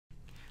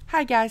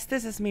Hi guys,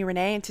 this is me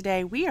Renee, and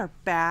today we are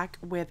back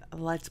with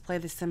Let's Play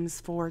The Sims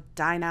 4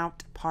 Dine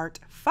Out Part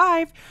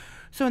 5.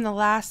 So in the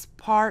last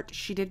part,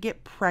 she did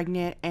get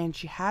pregnant and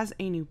she has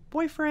a new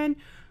boyfriend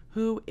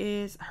who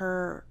is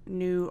her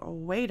new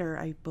waiter.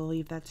 I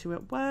believe that's who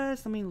it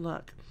was. Let me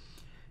look.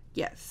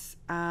 Yes,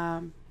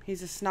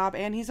 he's a snob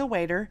and he's a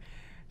waiter.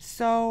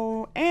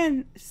 So,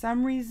 and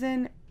some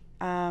reason,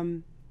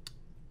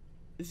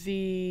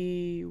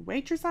 the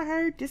waitress I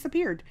hired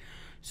disappeared.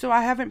 So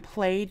I haven't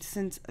played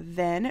since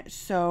then.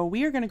 So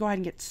we are going to go ahead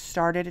and get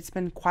started. It's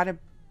been quite a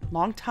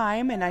long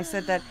time, and I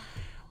said that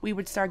we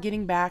would start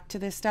getting back to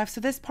this stuff.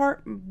 So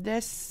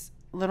this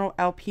little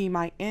LP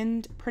might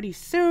end pretty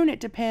soon. It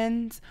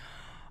depends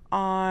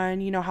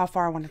on, how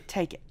far I want to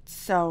take it.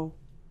 So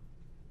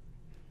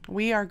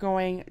we are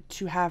going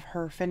to have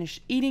her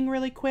finish eating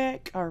really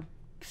quick, or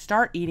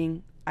start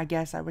eating, I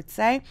guess I would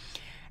say.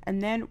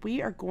 And then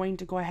we are going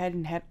to go ahead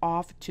and head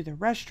off to the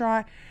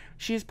restaurant.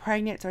 She is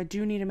pregnant, so I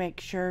do need to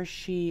make sure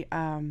she,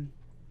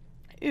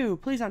 ew,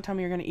 please don't tell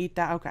me you're going to eat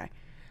that. Okay.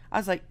 I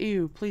was like,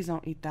 ew, please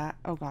don't eat that.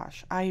 Oh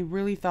gosh. I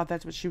really thought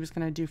that's what she was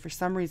going to do. For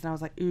some reason, I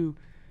was like, ew,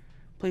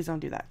 please don't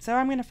do that. So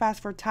I'm going to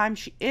fast forward time.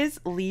 She is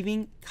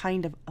leaving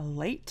kind of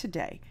late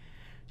today.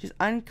 She's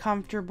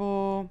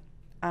uncomfortable,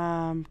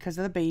 because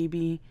of the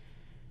baby.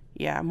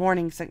 Yeah,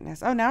 morning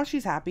sickness. Oh, now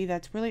she's happy.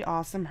 That's really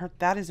awesome.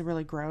 That is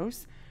really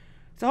gross.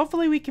 So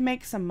hopefully we can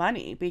make some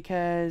money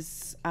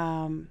because,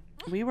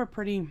 we were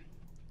pretty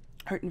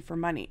hurting for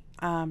money.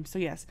 So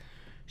yes,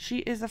 she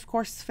is of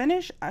course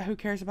finished. Who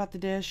cares about the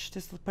dish?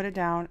 Just put it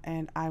down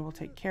and I will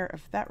take care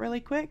of that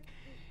really quick.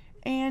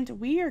 And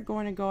we are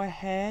going to go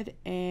ahead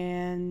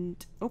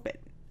and open.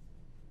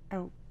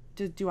 Oh,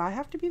 do I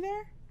have to be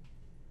there?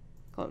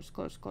 Close.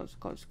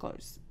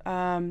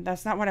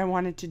 That's not what I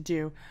wanted to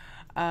do.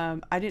 I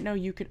didn't know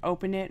you could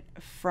open it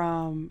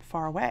from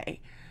far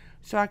away.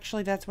 So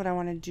actually that's what I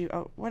want to do.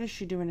 Oh, what is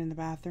she doing in the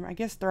bathroom? I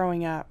guess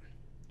throwing up.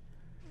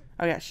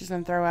 Oh yeah, she's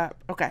gonna throw up.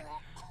 Okay.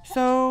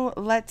 So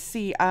let's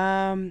see.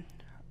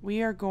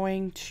 We are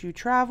going to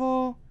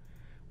travel.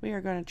 We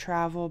are going to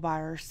travel by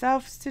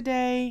ourselves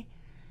today.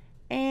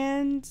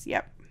 And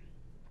yep.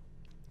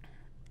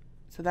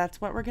 So that's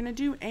what we're gonna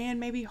do,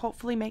 and maybe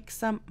hopefully make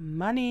some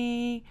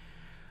money.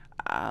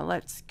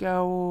 Let's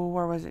go,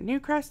 where was it?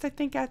 Newcrest, I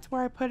think that's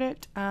where I put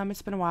it.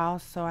 It's been a while,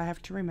 so I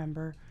have to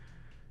remember.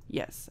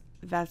 Yes,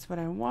 that's what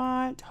I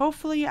want.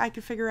 Hopefully I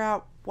can figure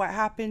out what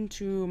happened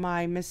to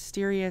my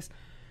mysterious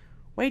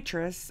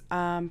waitress,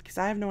 because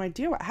I have no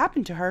idea what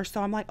happened to her.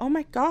 So I'm like, oh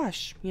my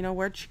gosh,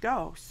 where'd she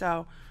go?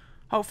 So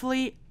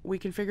hopefully we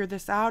can figure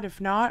this out. If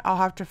not, I'll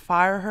have to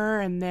fire her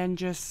and then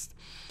just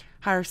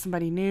hire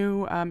somebody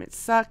new. It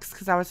sucks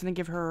because I was going to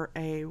give her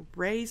a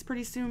raise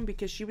pretty soon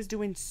because she was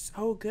doing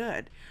so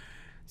good.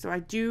 So I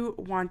do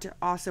want to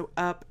also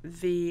up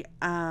the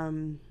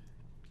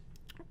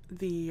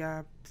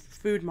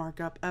food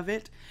markup of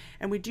it,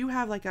 and we do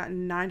have like a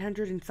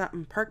 900 and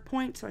something perk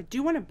points, so I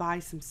do want to buy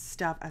some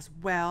stuff as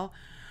well.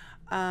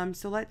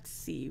 So let's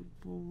see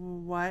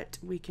what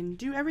we can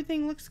do.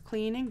 Everything looks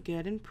clean and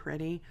good and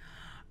pretty.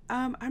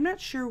 I'm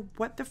not sure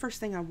what the first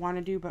thing I want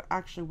to do, but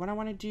actually what I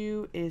want to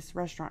do is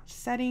restaurant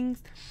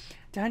settings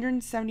to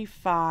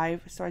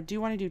 175, so I do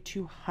want to do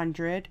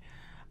 200.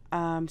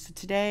 So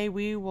today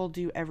we will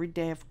do every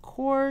day, of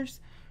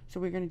course, so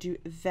we're going to do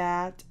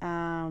that.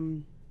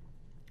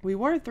 We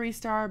were a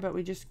 3-star, but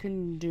we just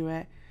couldn't do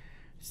it.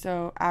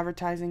 So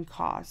advertising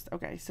cost.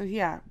 Okay, so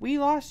yeah, we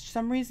lost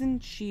some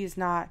reason. She is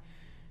not,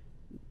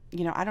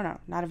 I don't know,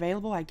 not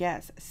available, I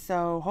guess.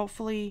 So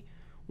hopefully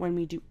when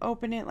we do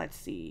open it, let's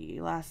see,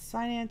 last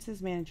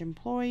finances, manage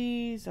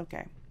employees.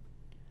 Okay,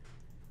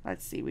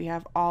 let's see, we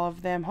have all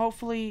of them.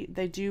 Hopefully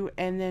they do.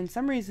 And then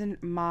some reason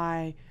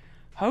my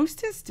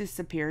hostess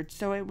disappeared.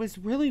 So it was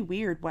really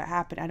weird what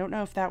happened. I don't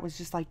know if that was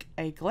just like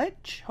a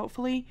glitch.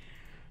 Hopefully.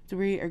 So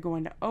we are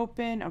going to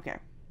open. Okay.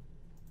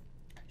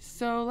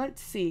 So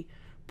let's see.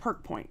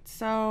 Perk points.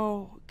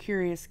 So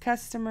curious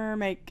customer,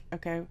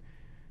 okay.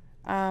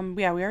 Yeah,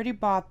 we already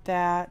bought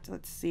that.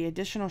 Let's see.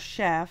 Additional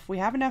chef. We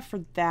have enough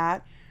for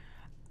that.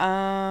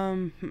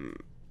 But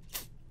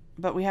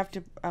we have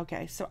to,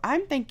 okay. So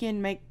I'm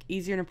thinking make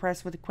easier to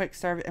impress with a quick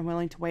serve and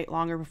willing to wait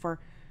longer before.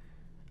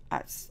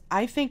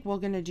 I think we're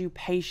going to do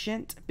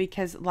patient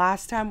because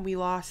last time we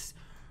lost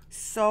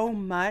so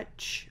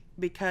much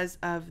because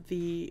of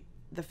the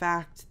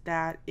fact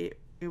that it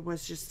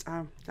was just,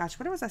 gosh,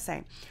 what was I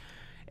saying?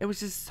 It was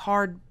just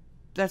hard.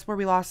 That's where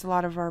we lost a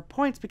lot of our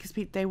points because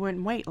they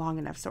wouldn't wait long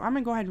enough. So I'm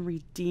going to go ahead and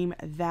redeem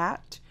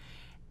that.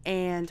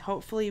 And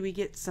hopefully we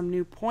get some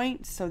new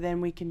points. So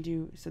then we can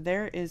do, so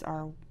there is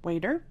our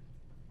waiter.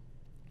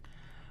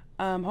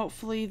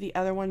 Hopefully the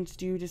other ones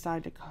do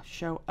decide to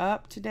show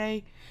up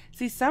today.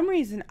 See, some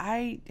reason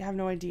I have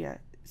no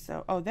idea.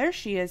 So, oh, there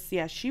she is.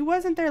 Yeah, she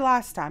wasn't there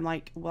last time.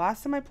 Like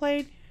last time I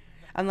played.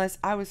 Unless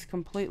I was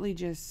completely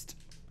just,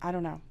 I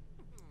don't know.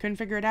 Couldn't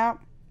figure it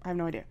out. I have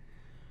no idea.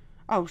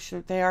 Oh,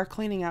 so they are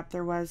cleaning up.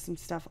 There was some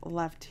stuff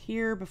left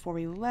here before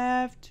we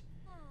left.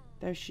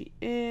 There she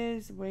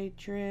is.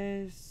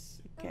 Waitress.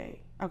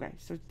 Okay. Okay.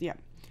 So, yeah.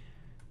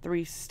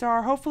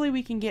 3-star. Hopefully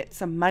we can get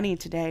some money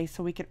today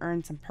so we can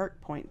earn some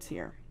perk points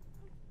here.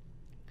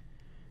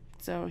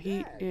 So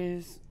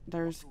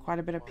there's quite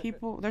a bit of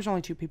people. There's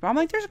only 2 people. I'm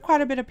like, there's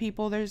quite a bit of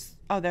people.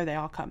 Oh, there they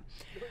all come.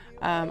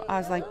 I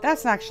was like,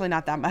 that's actually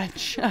not that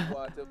much.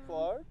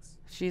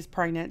 She's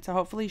pregnant, so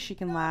hopefully she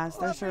can last.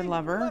 There's her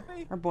lover,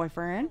 her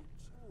boyfriend.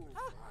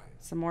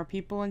 Some more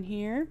people in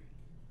here.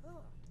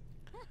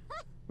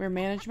 We're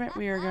management.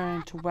 We are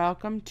going to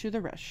welcome to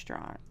the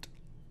restaurant.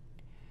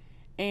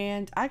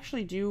 And I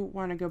actually do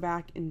want to go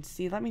back and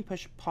see. Let me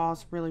push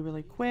pause really,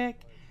 really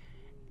quick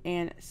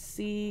and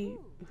see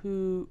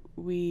who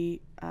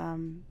we,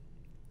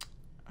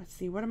 let's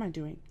see, what am I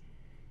doing?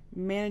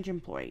 Manage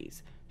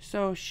employees.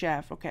 So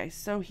chef, okay,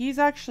 so he's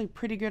actually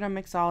pretty good on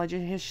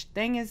mixology. His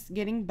thing is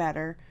getting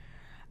better.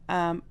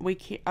 We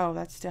can't, oh,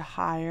 that's to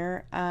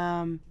hire.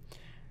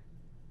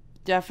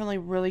 Definitely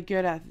really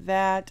good at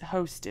that.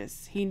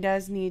 Hostess. He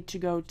does need to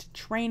go to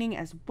training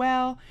as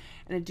well.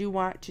 And I do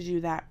want to do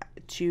that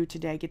too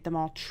today. Get them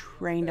all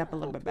trained up a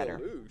little bit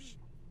better.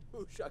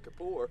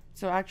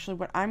 So actually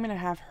what I'm going to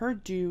have her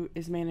do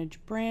is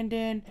manage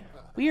Brandon.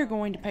 We are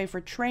going to pay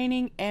for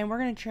training. And we're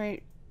going to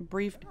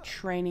brief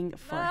training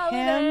for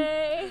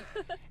him.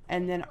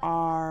 And then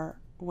our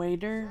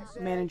waiter,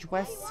 manage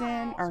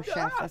Weston, or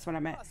chef, that's what I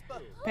meant.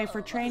 Pay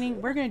for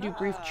training. We're going to do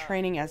brief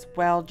training as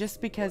well,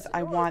 just because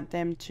I want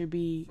them to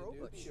be,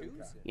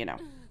 you know.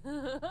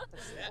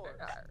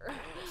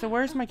 So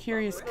where's my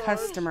curious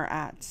customer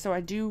at? So I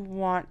do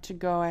want to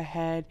go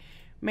ahead,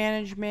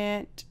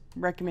 management,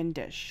 recommend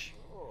dish.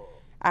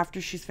 After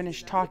she's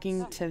finished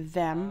talking to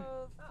them.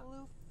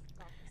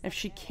 If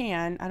she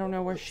can, I don't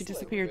know where she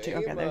disappeared to.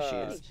 Okay, there she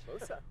is.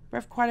 We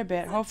have quite a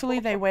bit. Hopefully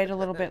they wait a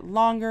little bit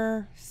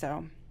longer,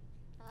 so...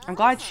 I'm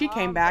glad she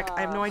came back.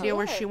 I have no idea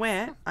where she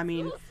went. I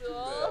mean,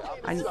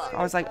 I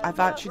was like, I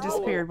thought she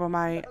disappeared. Well,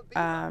 my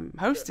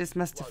hostess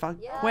must have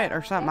quit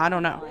or something. I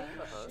don't know.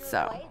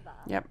 So,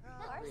 yep.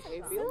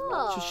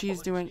 So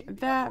she's doing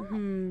that.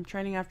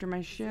 Training after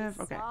my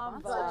shift. Okay.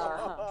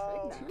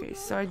 Okay,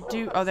 so I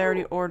do... Oh, they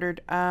already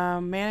ordered.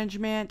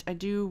 Management. I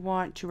do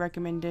want to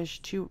recommend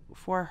dish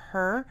for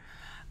her.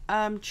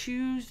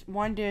 Choose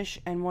one dish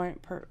and one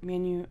per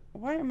menu.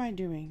 What am I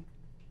doing?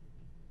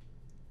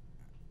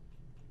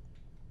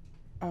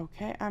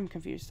 Okay, I'm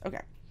confused. Okay,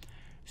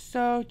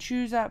 so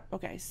choose up.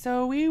 Okay,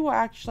 so we will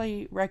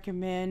actually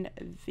recommend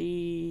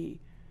the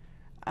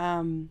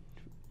the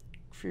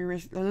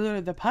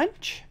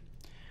punch.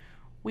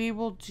 We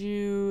will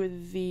do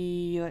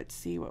the, let's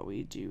see what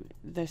we do,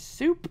 the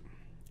soup.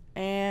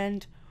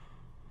 And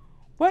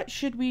what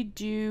should we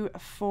do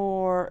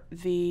for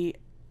the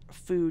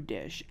food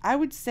dish? I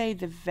would say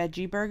the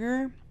veggie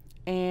burger.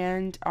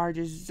 And our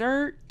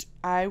dessert,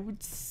 I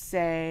would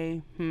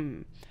say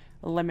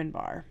lemon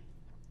bar.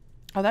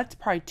 Oh, that's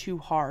probably too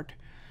hard.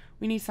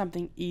 We need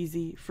something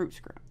easy. Fruit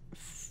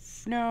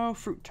no,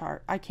 fruit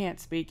tart. I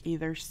can't speak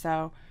either,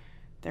 so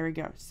there we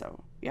go.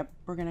 So, yep,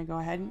 we're going to go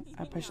ahead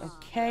and push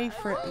OK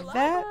for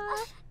that.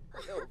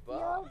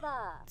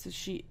 So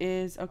she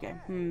is, okay,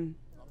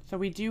 So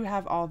we do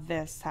have all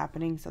this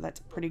happening, so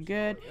that's pretty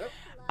good.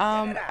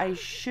 I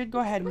should go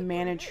ahead and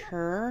manage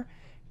her.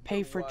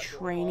 Pay for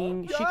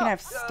training. She can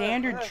have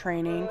standard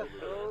training.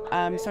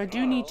 So I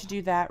do need to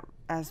do that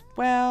as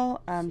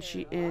well.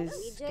 She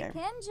is okay.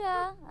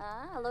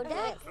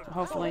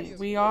 Hopefully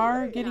we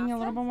are getting a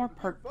little bit more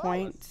perk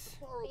points.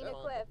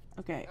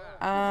 Okay,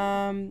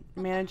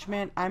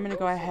 management, I'm gonna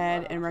go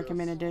ahead and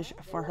recommend a dish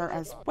for her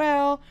as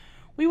well.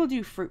 We will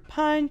do fruit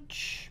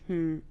punch.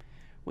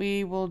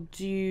 We will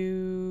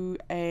do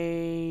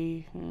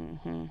a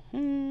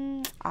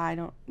I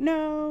don't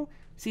know,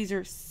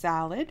 Caesar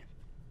salad.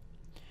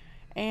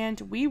 And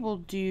we will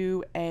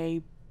do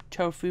a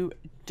tofu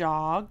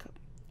dog.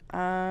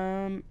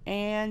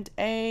 And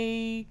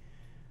a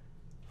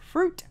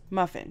fruit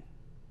muffin.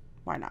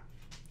 Why not?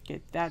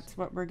 Okay, that's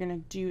what we're gonna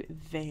do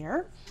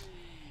there.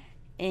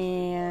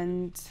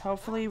 And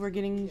hopefully we're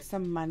getting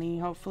some money.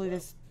 Hopefully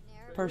this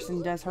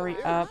person does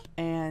hurry up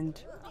and,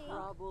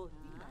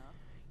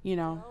 you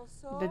know,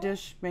 the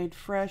dish made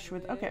fresh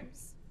with, okay.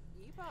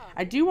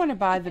 I do want to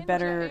buy the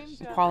better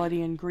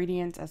quality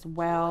ingredients as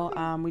well.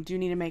 We do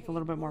need to make a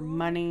little bit more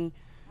money.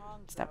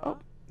 Oh,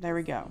 there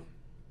we go.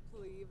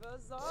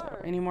 So,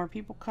 any more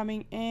people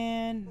coming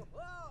in?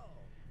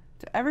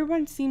 So,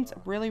 everyone seems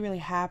really, really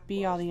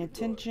happy. All the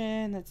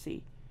attention. Let's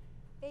see.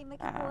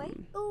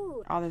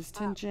 All this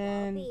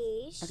attention.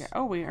 Okay.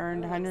 Oh, we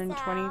earned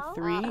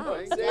 123.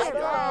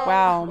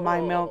 Wow,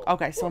 my milk.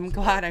 Okay, so I'm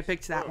glad I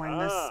picked that one.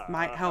 This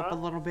might help a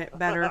little bit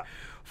better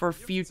for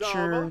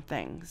future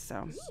things.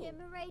 So,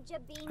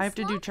 I have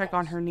to check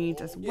on her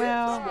needs as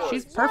well.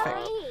 She's perfect.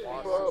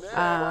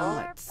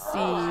 Let's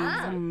see.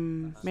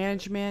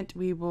 Management,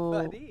 we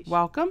will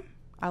welcome.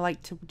 I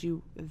like to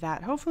do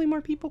that. Hopefully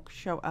more people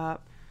show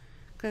up.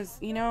 Because,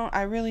 you know,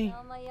 I really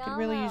could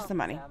really use the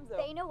money.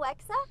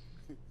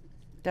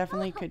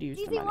 Definitely could use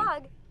the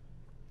money.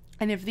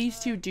 And if these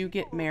two do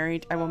get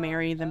married, I will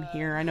marry them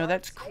here. I know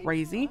that's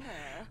crazy,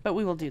 but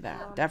we will do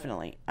that.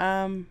 Definitely.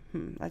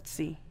 Let's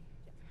see.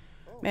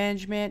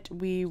 Management,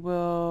 we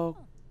will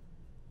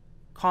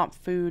comp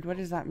food. What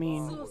does that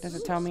mean? Does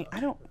it tell me? I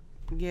don't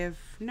give.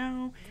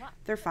 No,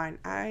 they're fine.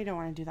 I don't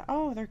want to do that.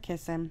 Oh, they're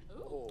kissing.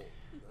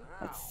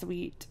 That's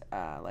sweet.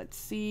 Let's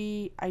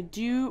see. I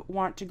do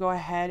want to go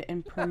ahead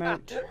and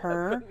promote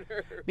her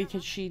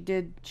because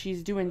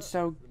she's doing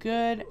so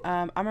good.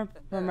 I'm gonna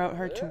promote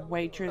her to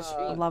waitress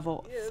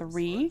level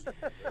 3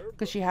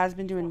 because she has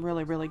been doing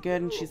really, really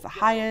good, and she's the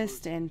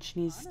highest, and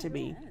she needs to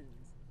be.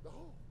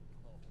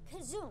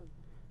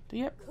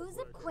 Yep,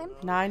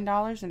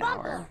 $9 an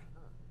hour.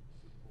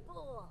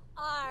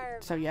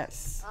 So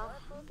yes,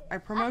 a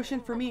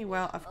promotion for me.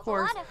 Well, of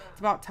course, it's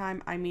about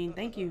time. I mean,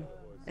 thank you.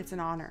 It's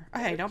an honor. Oh,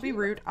 hey, don't be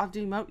rude. I'll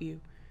demote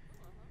you.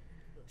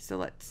 So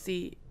let's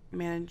see.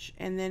 Manage.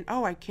 And then,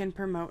 oh, I can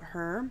promote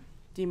her.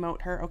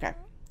 Demote her. Okay.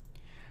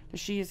 So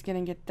she is going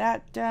to get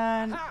that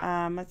done.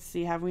 Let's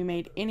see. Have we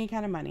made any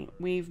kind of money?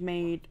 We've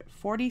made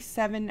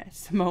 47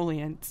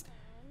 simoleons.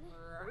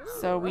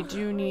 So we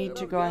do need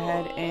to go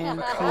ahead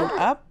and clean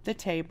up the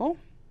table.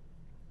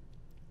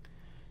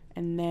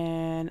 And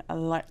then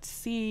let's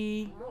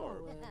see.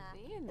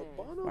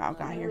 Wow,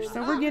 got here.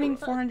 So we're getting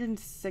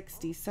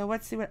 460. So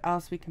let's see what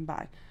else we can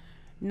buy.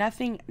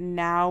 Nothing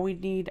now. We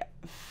need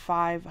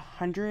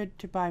 500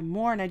 to buy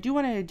more. And I do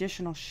want an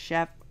additional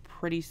chef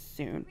pretty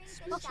soon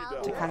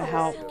to kind of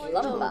help.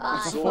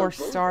 It's a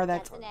 4-star.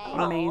 That's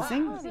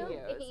amazing.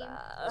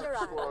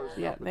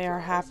 Yeah, they are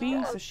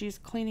happy. So she's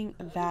cleaning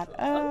that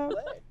up.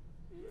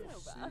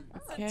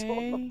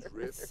 Okay.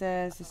 It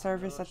says the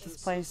service at this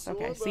place.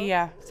 Okay. So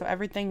yeah. So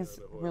everything's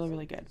really,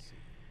 really good.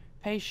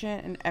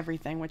 Patient and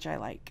everything, which I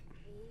like.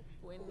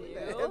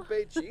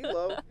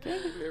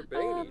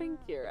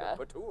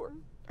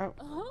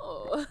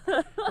 Oh.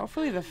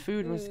 Hopefully the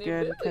food was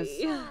good because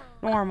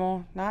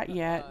normal, not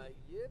yet.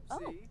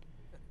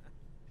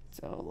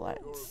 So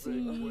let's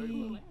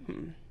see.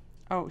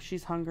 Oh,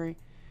 she's hungry.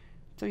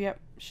 So yep,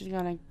 she's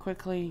gonna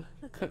quickly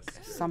cook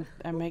some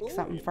and make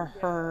something for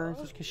her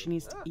because she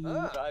needs to eat.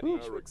 Ooh.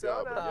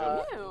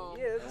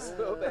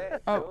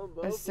 Oh,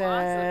 it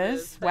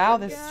says, wow,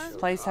 this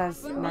place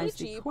has nice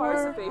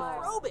decor.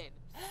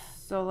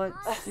 So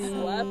let's see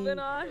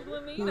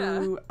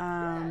who,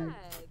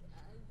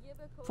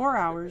 4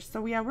 hours.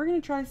 So yeah, we're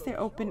gonna try to stay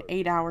open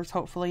 8 hours,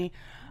 hopefully.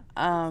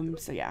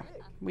 So yeah,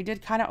 we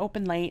did kind of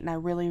open late, and I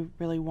really,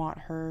 really want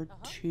her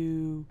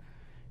to,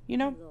 you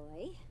know,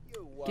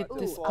 get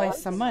this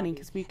place some money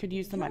because we could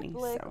use the money.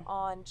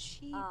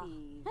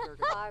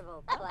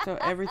 So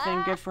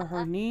everything good for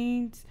her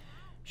needs.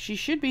 She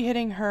should be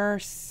hitting her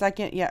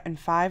second, in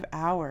 5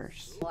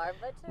 hours.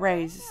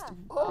 Raised.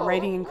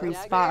 Rating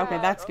increased 5. Okay,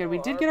 that's good. We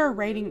did get our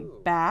rating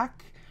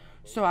back.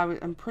 So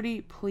I'm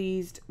pretty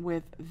pleased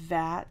with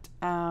that.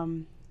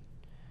 So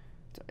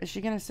is she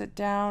going to sit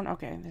down?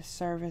 Okay, this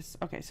service.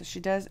 Okay, so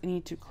she does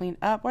need to clean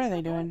up. What are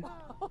they doing?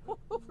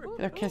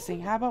 They're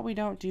kissing. How about we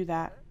don't do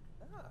that?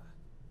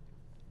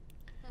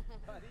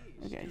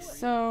 Okay,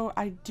 so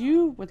I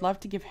would love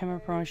to give him a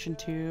promotion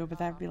too, but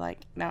that'd be like,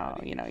 no,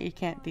 you know, you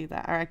can't do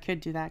that. Or I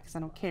could do that because I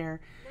don't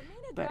care.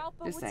 But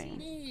just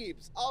saying.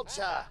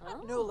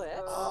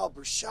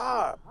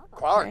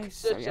 Okay,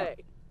 so yeah.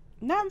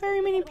 Not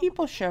very many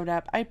people showed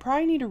up. I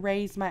probably need to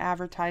raise my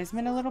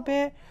advertisement a little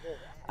bit.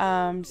 So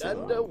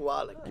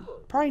I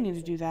probably need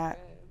to do that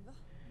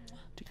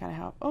to kind of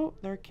help. Oh,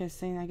 they're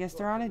kissing. I guess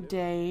they're on a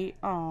date.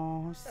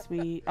 Oh,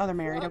 sweet. Oh, they're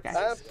married. Okay.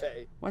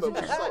 Wasn't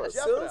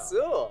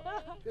sure.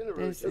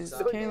 This is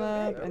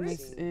Caleb, and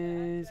this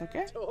is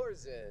okay.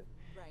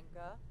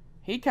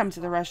 He comes to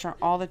the restaurant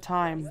all the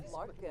time,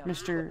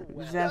 Mr.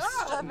 Zest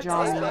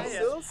Johnny.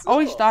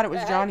 Always thought it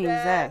was Johnny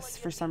Zest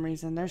for some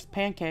reason. There's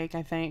Pancake,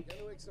 I think.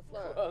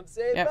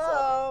 Yep.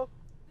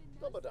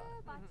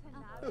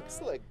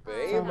 Looks like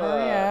so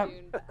hurry up.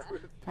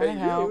 Kind of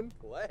help.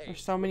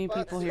 There's so many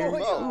people here.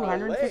 Ooh,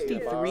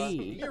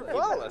 153.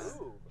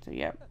 So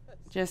yep,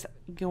 just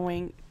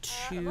going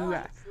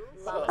to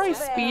probably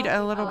speed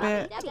a little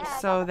bit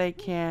so they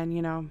can,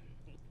 you know,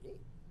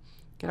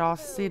 get all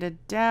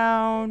seated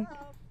down.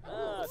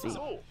 Let's see,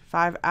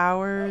 5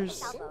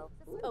 hours.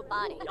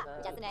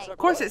 Of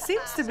course, it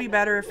seems to be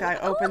better if I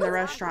open the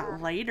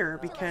restaurant later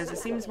because it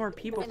seems more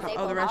people come.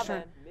 Oh, the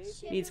restaurant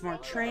needs more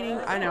training.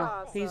 I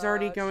know. He's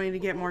already going to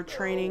get more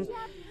training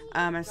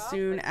as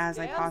soon as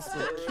I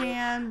possibly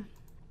can.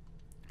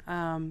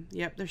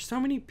 Yep, there's so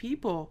many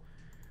people.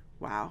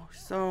 Wow,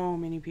 so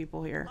many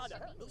people here.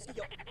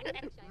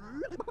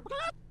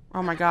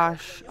 Oh my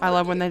gosh. I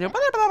love when they do.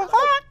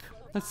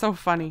 That's so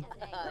funny.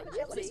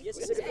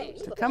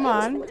 So come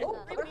on.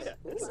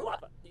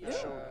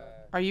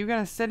 Are you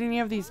going to sit any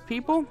of these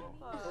people?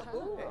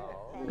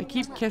 They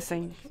keep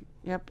kissing.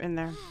 Yep, in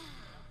there.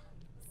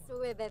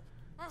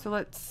 So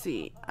let's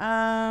see.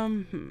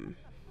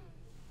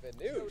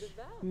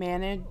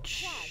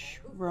 Manage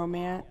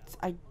romance,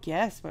 I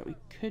guess, but we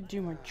could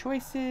do more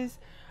choices.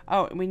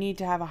 Oh, we need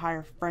to have a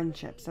higher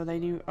friendship. So they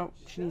do. Oh,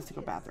 she needs to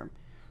go bathroom.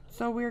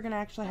 So we're gonna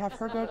actually have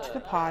her go to the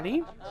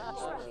potty.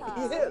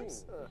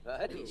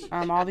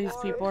 All these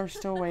people are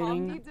still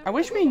waiting. I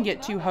wish we can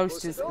get 2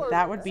 hostess.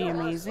 That would be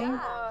amazing.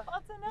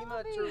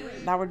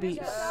 That would be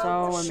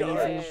so amazing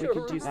if we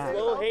could do that.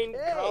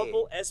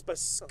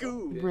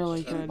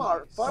 Really good.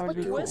 That would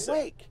be cool.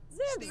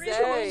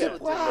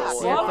 Yep,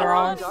 they're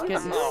all just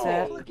getting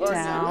set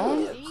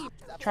down.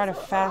 Try to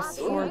fast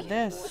forward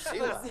this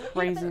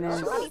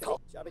craziness. Okay,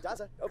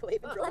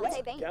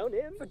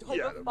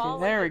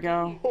 there we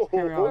go.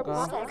 Here we all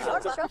go.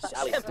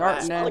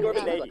 Starting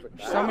to.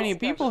 So many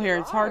people here,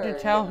 it's hard to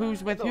tell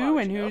who's with who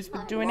and who's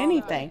doing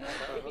anything.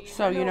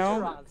 So, you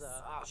know.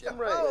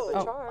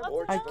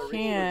 Oh, I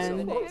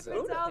can.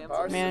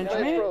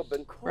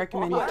 Management.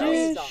 Recommend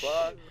dish.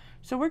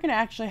 So we're going to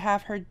actually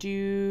have her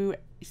do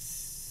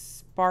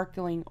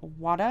sparkling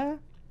water.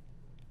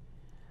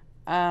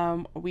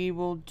 We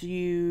will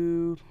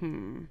do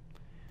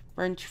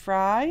French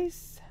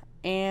fries,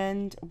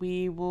 and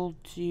we will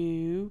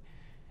do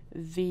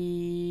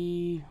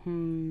the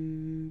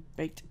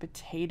baked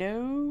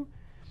potato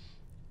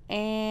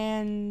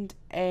and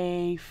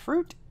a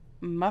fruit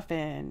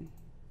muffin.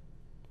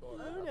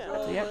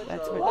 So, yep,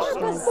 that's what she's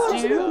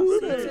going to do.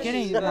 It's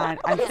getting mine.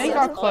 I think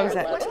I'll close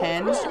at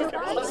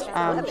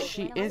 10.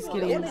 She is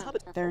getting,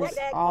 there's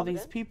all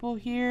these people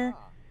here.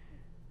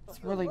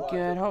 It's really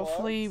good.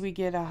 Hopefully we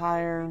get to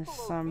hire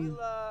some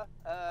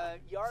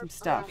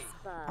stuff.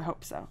 I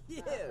hope so.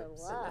 She's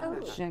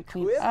going to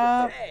clean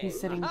up. He's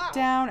sitting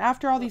down.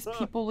 After all these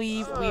people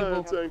leave, we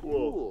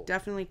will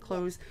definitely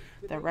close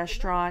the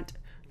restaurant,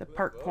 the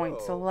perk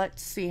point. So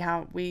let's see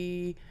how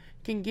we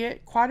can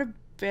get quite a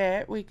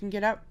bit. We can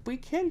get up. We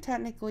can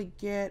technically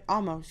get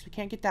almost. We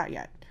can't get that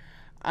yet.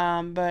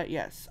 But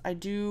yes, I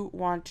do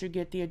want to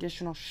get the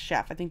additional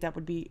chef. I think that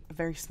would be a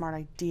very smart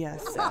idea.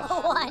 So.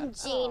 One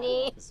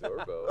genie.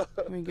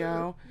 Here we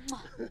go.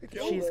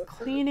 She's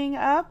cleaning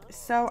up.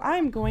 So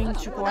I'm going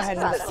to go ahead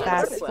and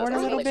fast forward a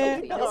little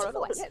bit.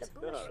 She's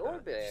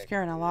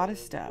carrying a lot of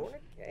stuff.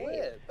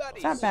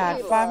 It's not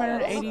bad.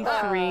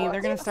 583.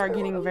 They're going to start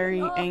getting very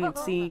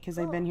antsy because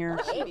they've been here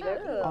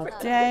all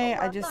day.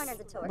 I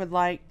just would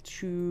like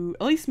to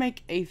at least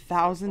make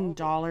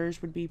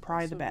 $1,000 would be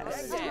probably the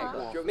best. So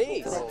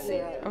let's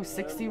see. Oh,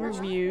 60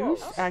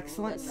 reviews.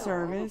 Excellent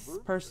service.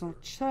 Personal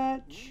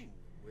touch.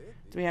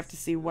 So we have to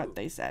see what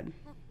they said.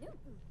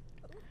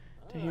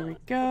 So here we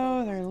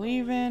go. They're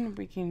leaving.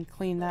 We can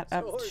clean that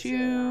up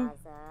too.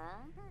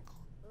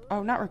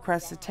 Oh, not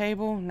request a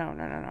table. No,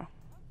 no, no, no.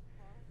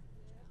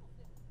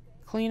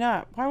 Clean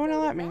up. Why won't it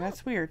let me?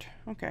 That's weird.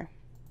 Okay.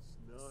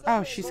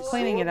 Oh, she's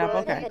cleaning it up.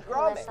 Okay.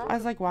 I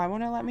was like, why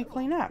won't it let me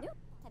clean up?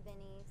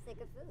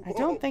 I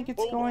don't think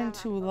it's going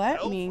to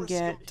let me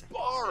get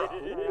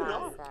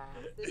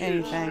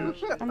anything.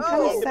 I'm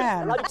kind of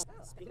sad.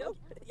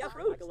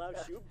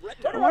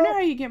 I wonder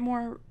how you get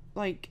more,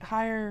 like,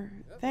 higher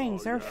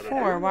things. There are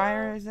 4.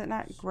 Why is it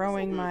not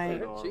growing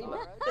my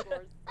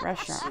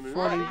restaurant?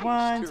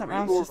 41. Something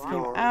else just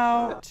came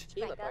out.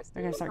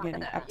 They're going to start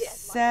getting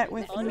upset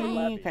with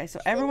me. Okay, so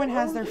everyone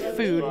has their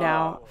food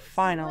now,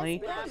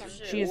 finally.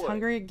 She is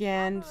hungry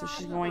again, so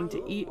she's going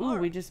to eat. Ooh,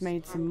 we just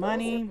made some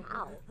money.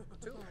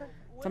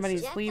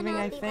 Somebody's leaving,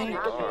 I think.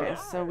 Okay,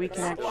 so we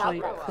can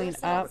actually clean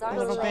up a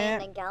little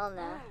bit.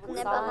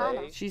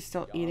 She's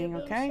still eating,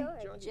 okay?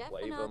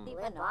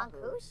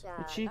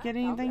 Did she get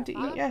anything to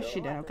eat? Yes,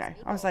 she did, okay.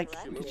 I was like,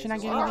 did she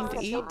not get anything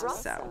to eat?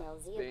 So,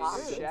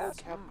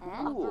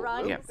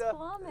 yep.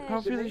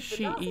 Hopefully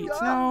she eats.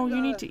 No,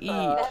 you need to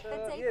eat.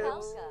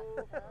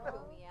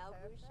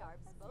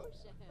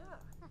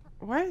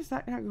 Why is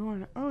that not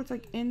going? Oh, it's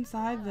like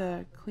inside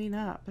the clean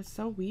up. It's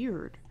so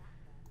weird.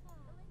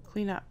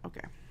 Clean up,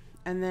 okay.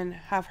 And then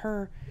have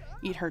her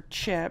eat her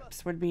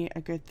chips would be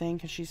a good thing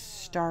because she's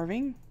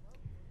starving.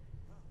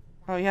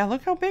 Oh yeah,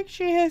 look how big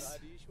she is.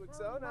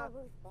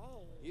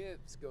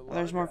 Well,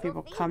 there's more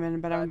people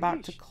coming, but I'm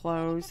about to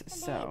close,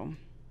 so.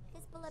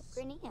 Let's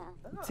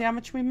see how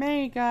much we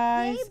made,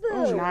 guys.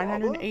 Oh,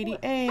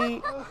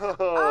 988.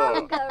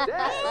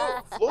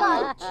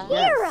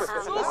 Yes.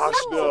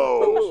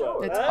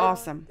 It's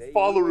awesome.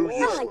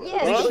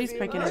 I think she's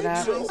picking it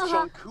up.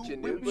 I'm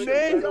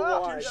gonna go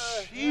ahead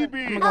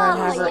and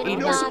have her eat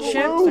her chips.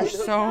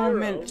 There's so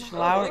much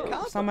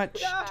loud, so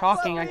much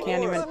talking. I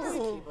can't even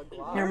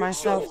hear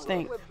myself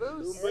think.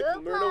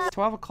 It's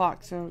 12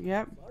 o'clock, so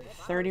yep,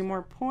 30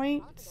 more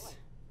points.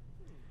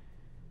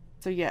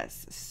 So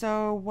yes,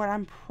 so what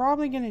I'm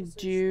probably going to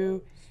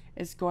do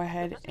is go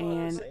ahead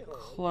and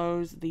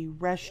close the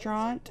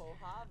restaurant.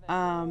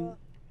 Oh,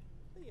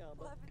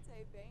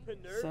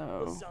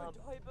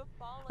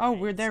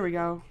 there we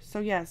go. So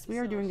yes, we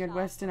are doing good,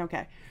 Weston.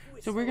 Okay,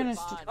 so we're going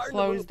to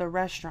close the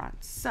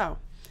restaurant. So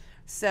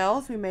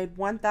sales, we made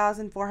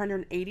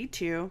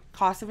 $1,482.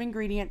 Cost of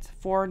ingredients,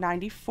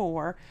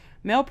 $494.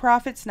 Meal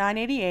profits,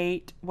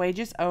 $988.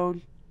 Wages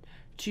owed,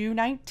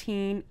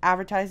 $219,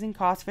 advertising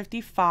cost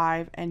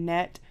 $55, and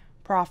net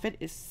profit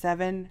is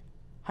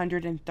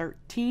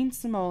 $713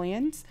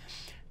 simoleons.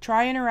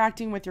 Try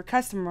interacting with your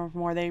customer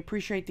more. They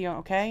appreciate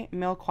the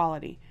meal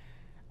quality.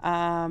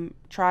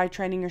 Try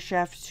training your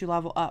chefs to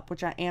level up,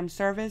 which I am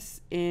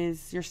service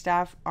is your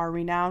staff are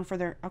renowned for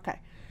their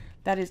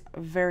that is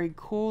very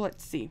cool.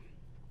 Let's see.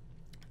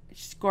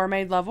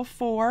 Gourmet level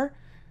 4.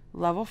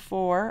 level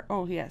 4.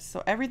 Oh, yes.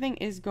 So everything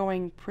is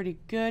going pretty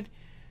good.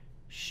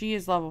 She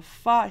is level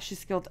 5. She's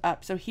skilled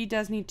up. So he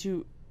does need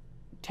to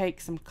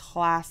take some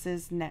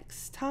classes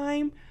next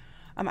time.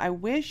 I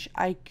wish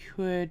I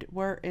could.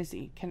 Where is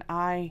he? Can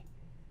I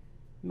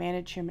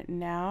manage him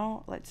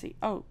now? Let's see.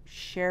 Oh,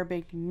 share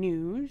big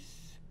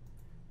news.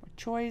 What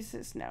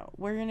choices? No.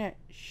 We're going to...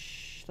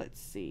 let's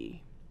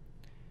see.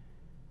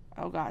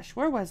 Oh, gosh.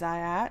 Where was I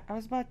at? I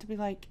was about to be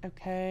like,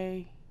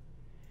 okay.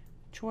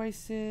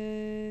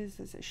 Choices.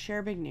 Is it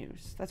share big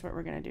news? That's what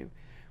we're going to do.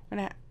 I'm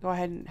going to go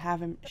ahead and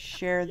have him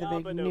share the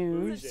big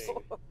news.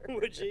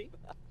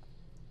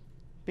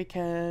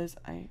 Because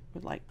I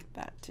would like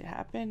that to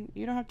happen.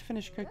 You don't have to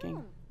finish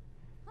cooking.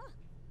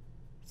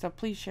 So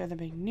please share the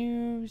big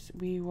news.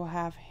 We will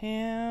have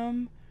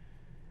him.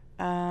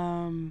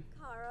 Oh,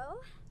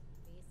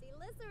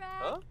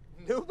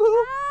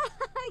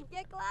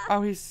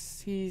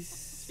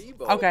 he's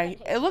okay.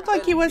 It looked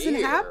like he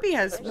wasn't happy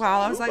as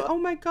well. I was like, oh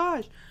my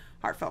gosh.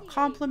 Heartfelt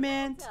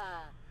compliment.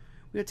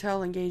 We'll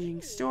tell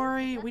engaging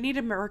story. We need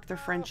to work the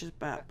friendship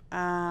up.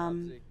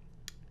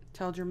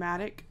 Tell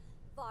dramatic.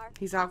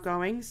 He's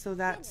outgoing, so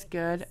that's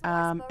good.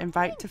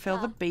 Invite to fill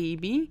the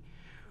baby.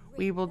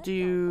 We will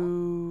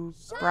do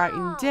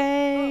brighten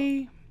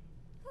day.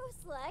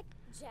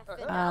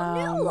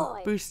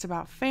 Boost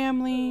about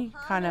family.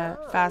 Kind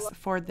of fast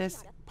forward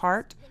this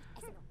part.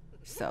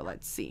 So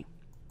let's see.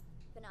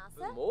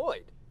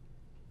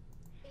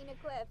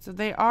 So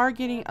they are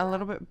getting a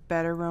little bit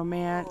better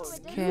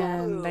romance.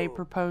 Can they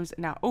propose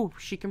now? Oh,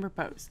 she can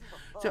propose.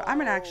 So I'm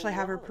gonna actually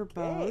have her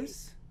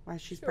propose while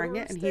she's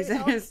pregnant and he's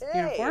in his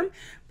uniform.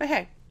 But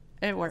hey,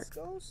 it works.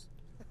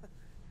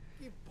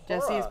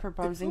 Jessi is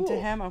proposing to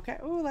him. Okay.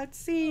 Oh, let's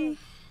see.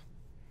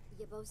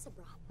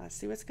 Let's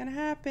see what's gonna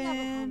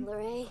happen.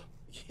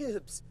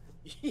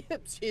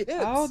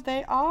 Oh,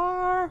 they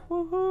are.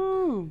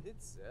 Woohoo!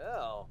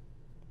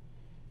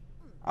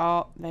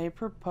 Oh, they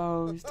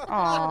proposed.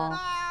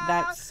 Oh,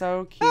 that's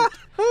so cute.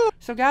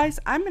 So guys,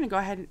 I'm going to go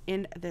ahead and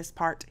end this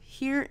part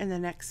here. In the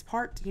next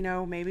part, you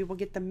know, maybe we'll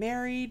get them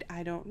married.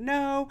 I don't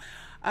know.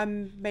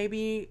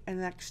 Maybe in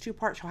the next 2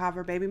 parts she'll have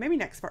her baby. Maybe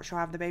next part she'll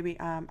have the baby.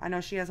 I know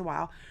she has a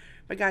while.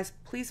 But guys,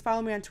 please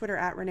follow me on Twitter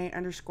at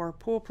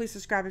Renee_Pool. Please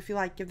subscribe if you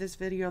like. Give this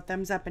video a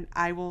thumbs up and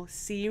I will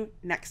see you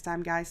next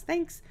time, guys.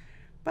 Thanks.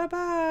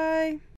 Bye-bye.